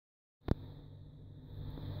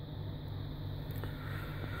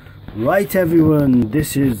Right everyone,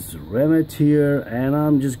 this is Remet here and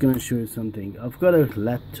I'm just gonna show you something. I've got a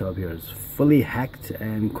laptop here, it's fully hacked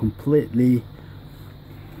and completely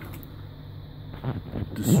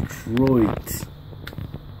destroyed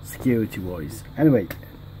security wise. Anyway,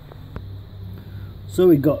 so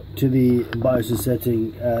we got to the BIOS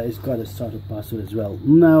setting. It's got a startup password as well.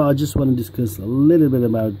 Now I just want to discuss a little bit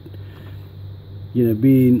about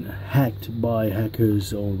being hacked by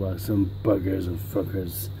hackers or by some buggers and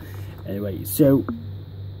fuckers. Anyway, so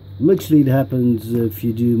literally it happens if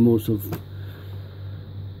you do most of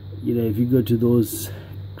if you go to those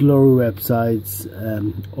glory websites,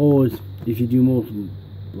 or if you do more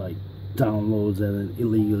like downloads and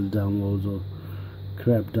illegal downloads or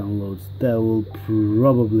crap downloads, that will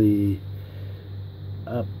probably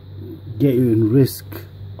get you in risk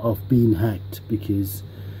of being hacked, because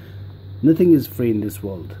nothing is free in this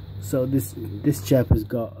world. So this chap has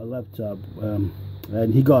got a laptop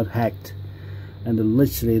and he got hacked, and then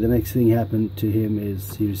literally the next thing happened to him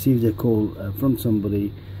is he received a call from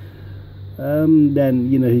somebody, then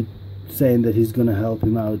he saying that he's gonna help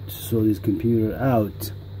him out, sort his computer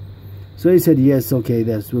out. So he said yes, okay,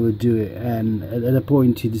 that's what we'll do it. And at a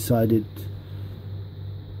point he decided,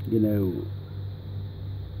 he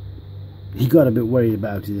got a bit worried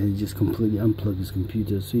about it and he just completely unplugged his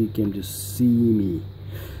computer so he came to see me.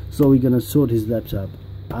 So we're gonna sort his laptop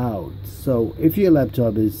out. So if your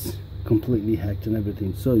laptop is completely hacked and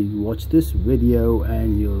everything, so you watch this video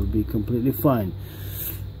and you'll be completely fine.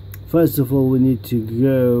 First of all, we need to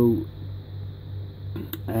go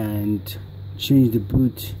and change the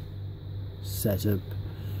boot setup.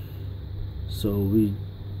 So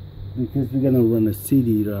because we're gonna run a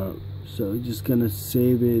CD route, so we're just gonna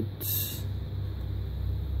save it.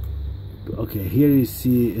 Okay, here you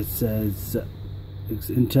see it says it's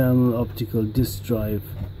internal optical disk drive.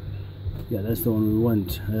 Yeah, that's the one we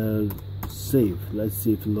want. Save. Let's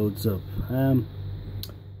see if it loads up.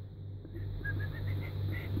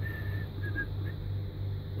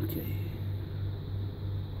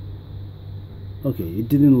 Okay, it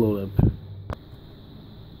didn't load up.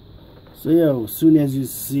 So yeah, as soon as you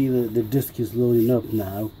see the disk is loading up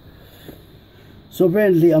now. So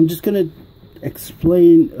apparently I'm just gonna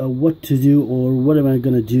explain what to do, or what am I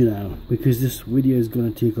gonna do now, because this video is gonna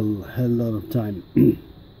take a hell lot of time.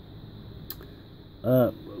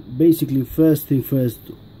 Basically, first thing first,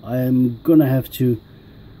 I am gonna have to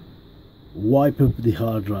wipe up the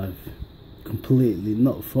hard drive completely,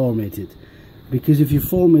 not format it, because if you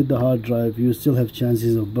format the hard drive you still have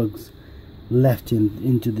chances of bugs left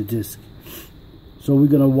into the disk. So we're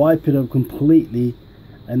gonna wipe it up completely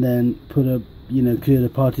and then put up create a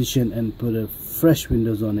partition and put a fresh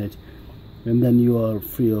Windows on it, and then you are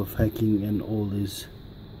free of hacking and all these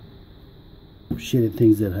shitty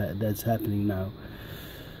things that's happening now.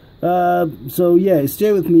 So yeah,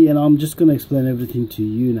 stay with me and I'm just gonna explain everything to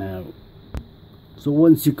you now. So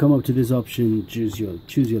once you come up to this option, choose your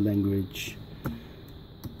language,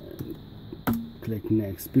 click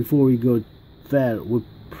next. Before we go there, we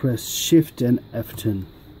press Shift and F10.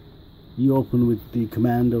 You open with the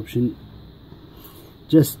command option.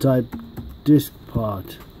 Just type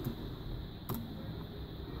Diskpart.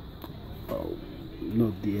 Oh,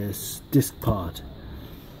 not the S. Diskpart.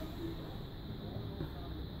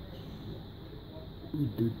 So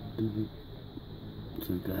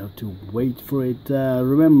you have to wait for it.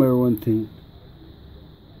 Remember one thing: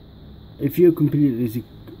 if you're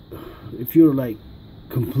like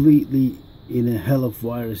completely in a hell of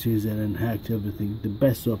viruses and hacked everything, the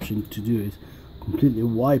best option to do is completely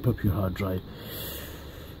wipe up your hard drive.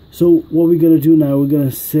 So what we're gonna do now, we're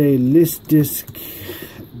gonna say list disk.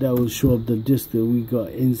 That will show up the disk that we got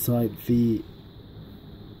inside the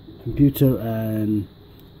computer, and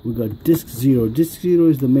we got disk 0. Disk 0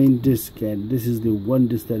 is the main disk, and this is the one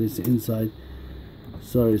disk that is inside.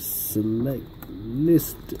 Sorry, select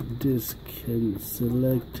list disk and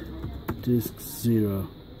select disk 0.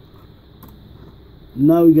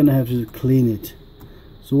 Now we're gonna have to clean it.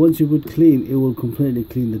 So once you put clean, it will completely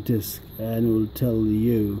clean the disk and it will tell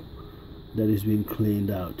you that it's been cleaned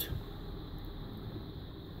out.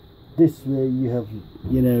 This way you have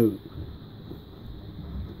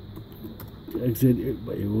exit it,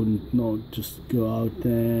 but it wouldn't not just go out.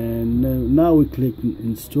 And now we click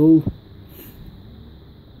install.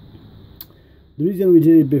 The reason we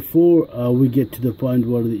did it before we get to the point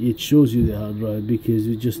where it shows you the hard drive, because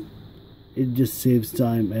it just saves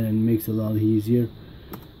time and it makes it a lot easier.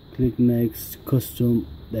 Click next, custom.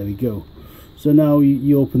 There we go. So now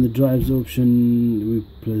you open the drives option, we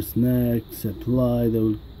press next, apply. That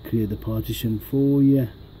will create the partition for you.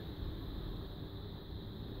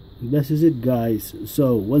 this is it, guys.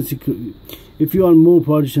 So once you, if you want more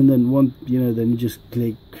partition than one, then you just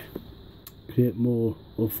click create more,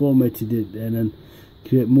 or formatted it and then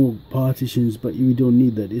create more partitions, but you don't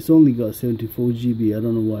need that. It's only got 74 GB. I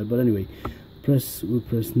don't know why, but anyway, we'll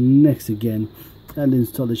press next again, and the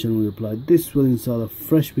installation will apply. This will install a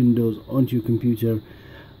fresh Windows onto your computer,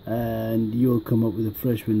 and you'll come up with a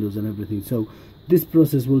fresh Windows and everything. So this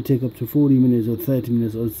process will take up to 40 minutes or 30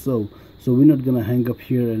 minutes or so. So we're not gonna hang up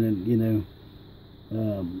here and then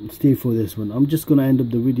stay for this one. I'm just gonna end up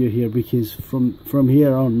the video here, because from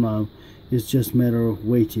here on now it's just a matter of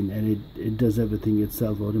waiting, and it does everything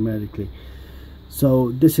itself automatically.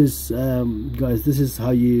 So this is guys, this is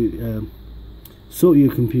how you sort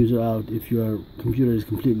your computer out if your computer is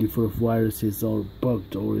completely full of viruses or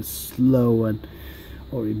bugged or is slow and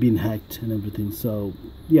or it been hacked and everything. So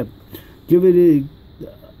yeah, give it a,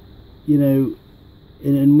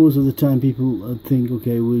 and most of the time people think,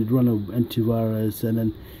 okay, we'll run an antivirus, and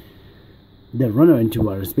then they run an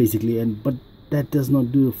antivirus basically, but that does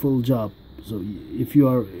not do a full job. So if you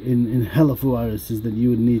are in hell of viruses, then you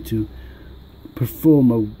would need to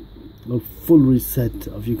perform a full reset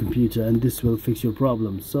of your computer, and this will fix your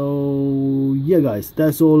problem. So yeah guys,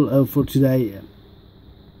 that's all for today.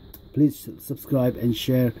 Please subscribe and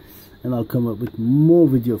share, and I'll come up with more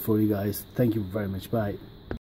video for you guys. Thank you very much. Bye.